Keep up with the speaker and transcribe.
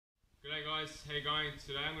G'day guys, how you going?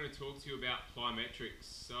 Today I'm going to talk to you about plyometrics.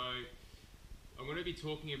 So I'm going to be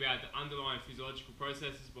talking about the underlying physiological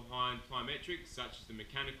processes behind plyometrics, such as the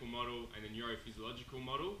mechanical model and the neurophysiological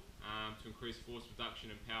model to increase force production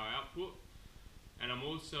and power output. And I'm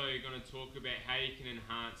also going to talk about how you can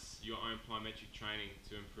enhance your own plyometric training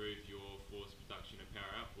to improve your force production and power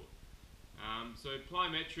output. So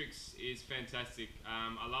plyometrics is fantastic.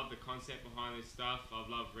 I love the concept behind this stuff. I've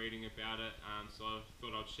loved reading about it, so I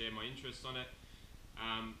thought I'd share my interest on it.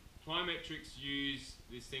 Plyometrics use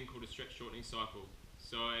this thing called a stretch shortening cycle.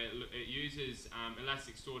 So it uses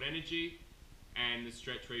elastic stored energy and the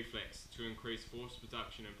stretch reflex to increase force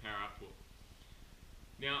production and power output.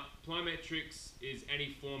 Now, plyometrics is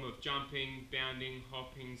any form of jumping, bounding,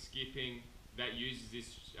 hopping, skipping that uses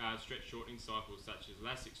this stretch shortening cycle, such as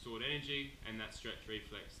elastic stored energy and that stretch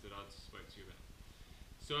reflex that I spoke to you about.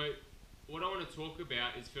 So what I want to talk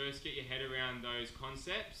about is first get your head around those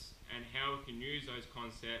concepts and how we can use those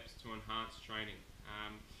concepts to enhance training.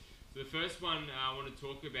 So the first one I want to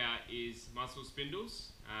talk about is muscle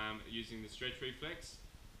spindles using the stretch reflex.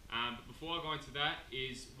 But before I go into that,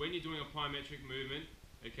 is when you're doing a plyometric movement,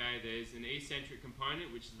 okay, there's an eccentric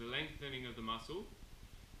component, which is the lengthening of the muscle,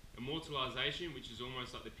 immortalization, which is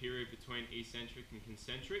almost like the period between eccentric and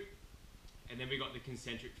concentric, and then we got the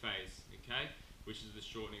concentric phase, okay, which is the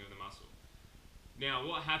shortening of the muscle. Now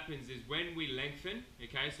what happens is when we lengthen,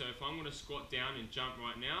 okay, so if I'm going to squat down and jump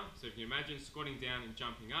right now, so if you imagine squatting down and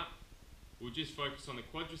jumping up, we'll just focus on the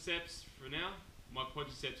quadriceps for now. My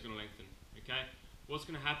quadriceps are going to lengthen, okay. What's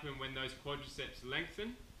going to happen when those quadriceps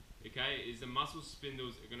lengthen, okay, is the muscle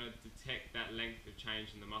spindles are going to detect that length of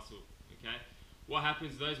change in the muscle, okay. What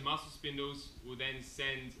happens, those muscle spindles will then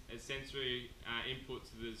send a sensory input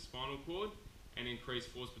to the spinal cord and increase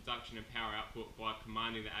force production and power output by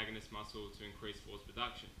commanding the agonist muscle to increase force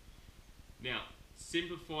production. Now,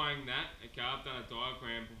 simplifying that, okay, I've done a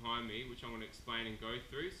diagram behind me which I'm going to explain and go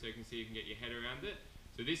through so you can see you can get your head around it.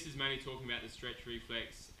 So this is mainly talking about the stretch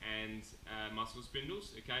reflex and muscle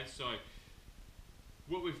spindles, okay. So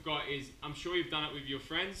what we've got is, I'm sure you've done it with your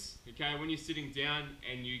friends, okay, when you're sitting down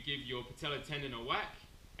and you give your patellar tendon a whack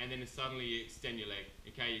and then suddenly you extend your leg,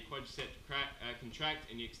 okay, your quadriceps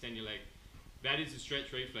contract and you extend your leg. That is a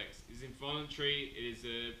stretch reflex. It's involuntary, it is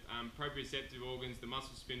the proprioceptive organs, the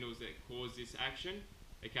muscle spindles that cause this action,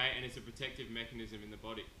 okay, and it's a protective mechanism in the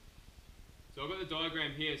body. So I've got the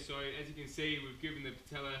diagram here, so as you can see we've given the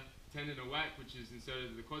patellar tendon a whack, which is inserted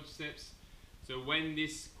to the quadriceps. So when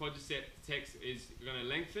this quadricep detects is going to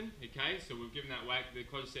lengthen, okay, so we've given that whack, the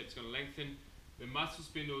quadricep is going to lengthen, the muscle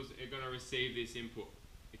spindles are going to receive this input,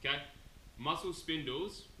 okay. Muscle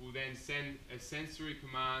spindles will then send a sensory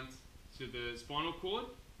command to the spinal cord,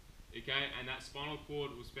 okay, and that spinal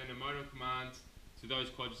cord will send a motor command to those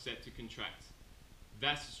quadriceps to contract.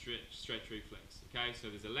 That's the stretch reflex, okay. So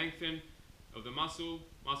there's a lengthen of the muscle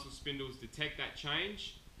spindles detect that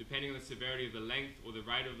change depending on the severity of the length or the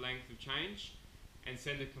rate of length of change, and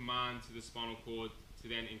send a command to the spinal cord to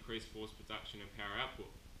then increase force production and power output.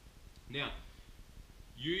 Now,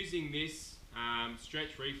 using this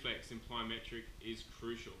stretch reflex in plyometric is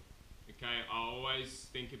crucial. Okay, I always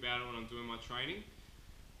think about it when I'm doing my training,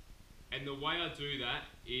 and the way I do that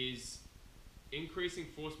is increasing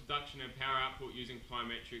force production and power output using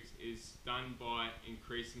plyometrics is done by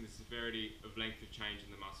increasing the severity of length of change in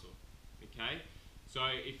the muscle, okay. So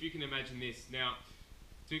if you can imagine this, now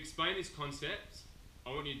to explain this concept, I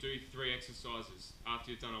want you to do 3 exercises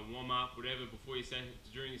after you've done a warm-up, whatever, before you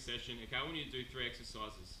during your session, okay, I want you to do 3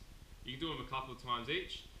 exercises. You can do them a couple of times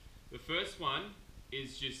each. The first one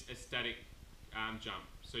is just a static jump.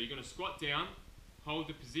 So you're going to squat down, hold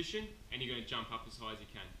the position, and you're going to jump up as high as you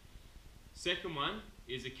can. Second one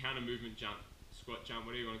is a counter movement jump, squat jump,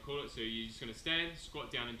 whatever you want to call it. So you're just going to stand,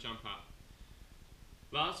 squat down and jump up.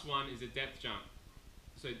 Last one is a depth jump.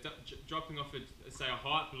 So dropping off say a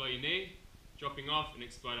height below your knee, dropping off and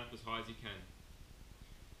explode up as high as you can.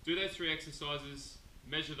 Do those 3 exercises,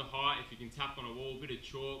 measure the height, if you can tap on a wall, a bit of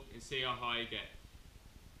chalk, and see how high you get.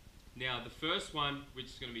 Now the first one, which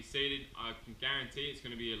is going to be seated, I can guarantee it's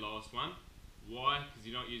going to be your lowest one. Why? Because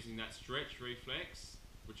you're not using that stretch reflex,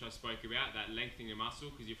 which I spoke about, that lengthening your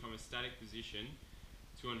muscle, because you're from a static position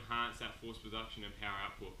to enhance that force production and power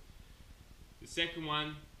output. The second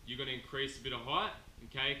one, you're going to increase a bit of height,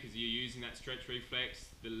 okay, because you're using that stretch reflex.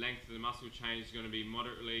 The length of the muscle change is going to be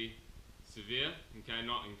moderately severe, okay,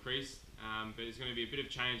 not increased, but it's going to be a bit of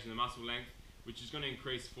change in the muscle length, which is going to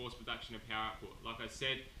increase force production and power output. Like I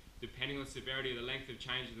said, depending on the severity of the length of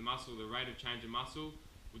change of the muscle, the rate of change of muscle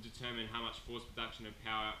will determine how much force production and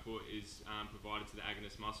power output is provided to the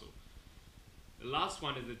agonist muscle. The last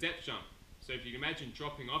one is the depth jump. So So if you can imagine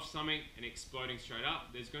dropping off something and exploding straight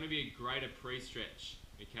up, there's going to be a greater pre-stretch.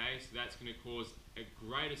 Okay, so that's going to cause a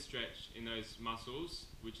greater stretch in those muscles,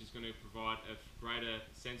 which is going to provide a greater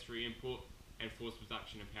sensory input and force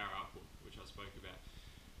production and power output, which I spoke about.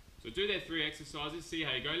 So do their 3 exercises, see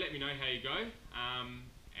how you go, let me know how you go,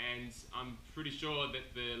 and I'm pretty sure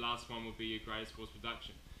that the last one will be your greatest force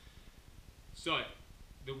production. So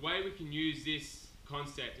the way we can use this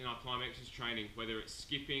concept in our plyometrics training, whether it's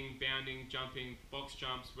skipping, bounding, jumping, box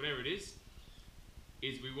jumps, whatever it is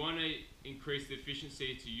we want to increase the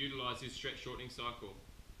efficiency to utilize this stretch shortening cycle.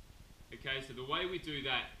 Okay, so the way we do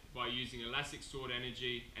that by using elastic stored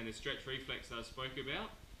energy and the stretch reflex that I spoke about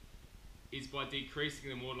is by decreasing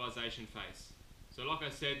the mortalization phase. So like I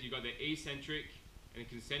said, you've got the eccentric and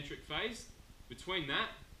concentric phase. Between that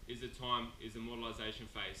is the mortalization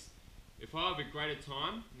phase. If I have a greater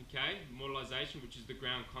time, okay, mortalization, which is the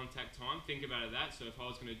ground contact time, think about it that. So if I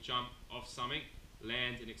was going to jump off something,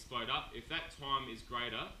 land and explode up, if that time is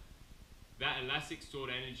greater, that elastic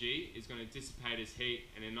stored energy is going to dissipate as heat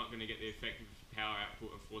and they're not going to get the effective power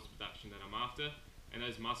output and force production that I'm after. And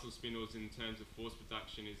those muscle spindles in terms of force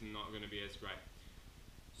production is not going to be as great.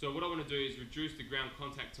 So what I want to do is reduce the ground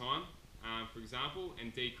contact time, for example,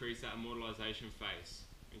 and decrease that immortalization phase.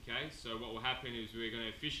 Okay, so what will happen is we're going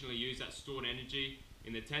to efficiently use that stored energy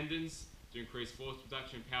in the tendons to increase force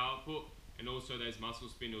production and power output, and also those muscle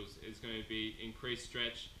spindles is going to be increased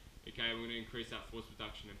stretch. Okay, we're going to increase that force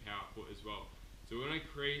production and power output as well. So we're going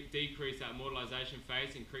to decrease that mortalization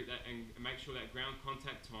phase and make sure that ground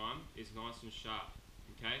contact time is nice and sharp.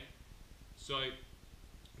 Okay, so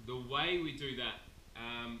the way we do that,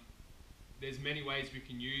 there's many ways we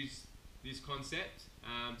can use this concept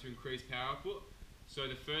to increase power output. So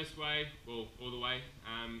the first way, well, all the way,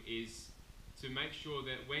 is to make sure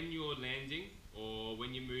that when you're landing or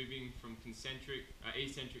when you're moving from eccentric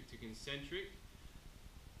to concentric,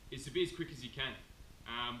 is to be as quick as you can.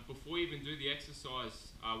 Before you even do the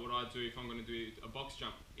exercise, what I do if I'm going to do a box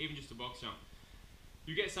jump, even just a box jump,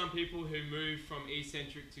 you get some people who move from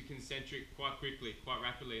eccentric to concentric quite quickly, quite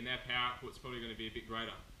rapidly, and their power output's probably going to be a bit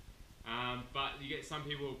greater. But you get some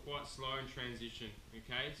people who are quite slow in transition.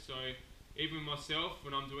 Okay, so even myself,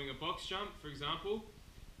 when I'm doing a box jump, for example,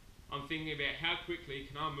 I'm thinking about how quickly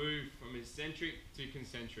can I move from eccentric to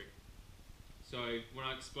concentric. So when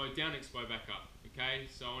I explode down, explode back up. Okay,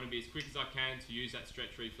 so I want to be as quick as I can to use that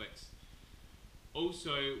stretch reflex.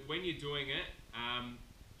 Also, when you're doing it,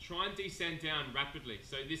 try and descend down rapidly.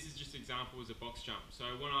 So this is just example as a box jump. So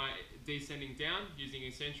when I descending down using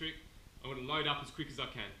eccentric, I'm going to load up as quick as I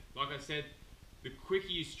can. Like I said, the quicker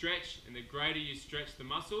you stretch and the greater you stretch the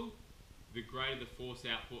muscle, the greater the force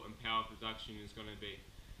output and power production is going to be.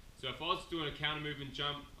 So if I was doing a counter movement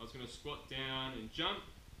jump, I was going to squat down and jump.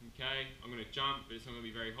 Okay, I'm going to jump, but it's not going to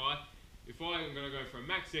be very high. If I'm going to go for a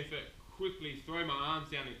max effort, quickly throw my arms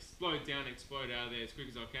down, explode out of there as quick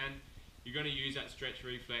as I can, you're going to use that stretch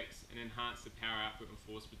reflex and enhance the power output and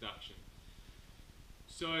force production.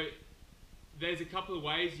 So there's a couple of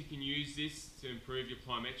ways you can use this to improve your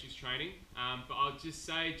plyometrics training, but I'll just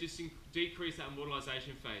say, decrease that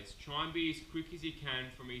mortalization phase. Try and be as quick as you can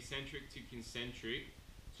from eccentric to concentric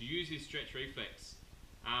to use this stretch reflex.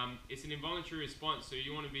 It's an involuntary response, so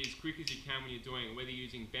you want to be as quick as you can when you're doing it, whether you're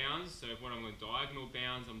using bounds, so when I'm doing diagonal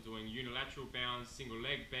bounds, I'm doing unilateral bounds, single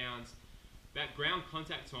leg bounds. That ground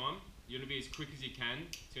contact time, you want to be as quick as you can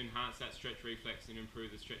to enhance that stretch reflex and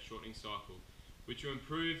improve the stretch shortening cycle, which will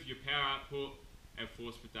improve your power output and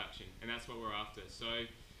force production, and that's what we're after. So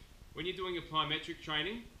when you're doing your plyometric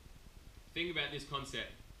training, think about this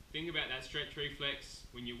concept. Think about that stretch reflex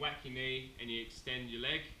when you whack your knee and you extend your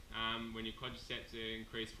leg, when you quadricep to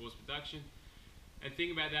increase force production. And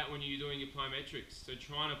think about that when you're doing your plyometrics. So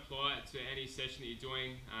try and apply it to any session that you're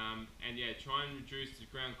doing, and yeah, try and reduce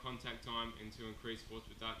the ground contact time and to increase force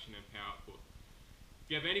production and power output.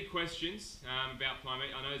 If you have any questions about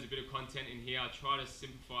plyometrics, I know there's a bit of content in here. I'll try to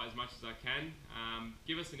simplify as much as I can.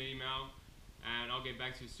 Give us an email and I'll get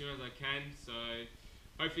back to you as soon as I can. So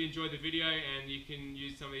hopefully you enjoyed the video and you can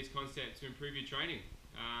use some of these concepts to improve your training.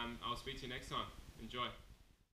 I'll speak to you next time. Enjoy.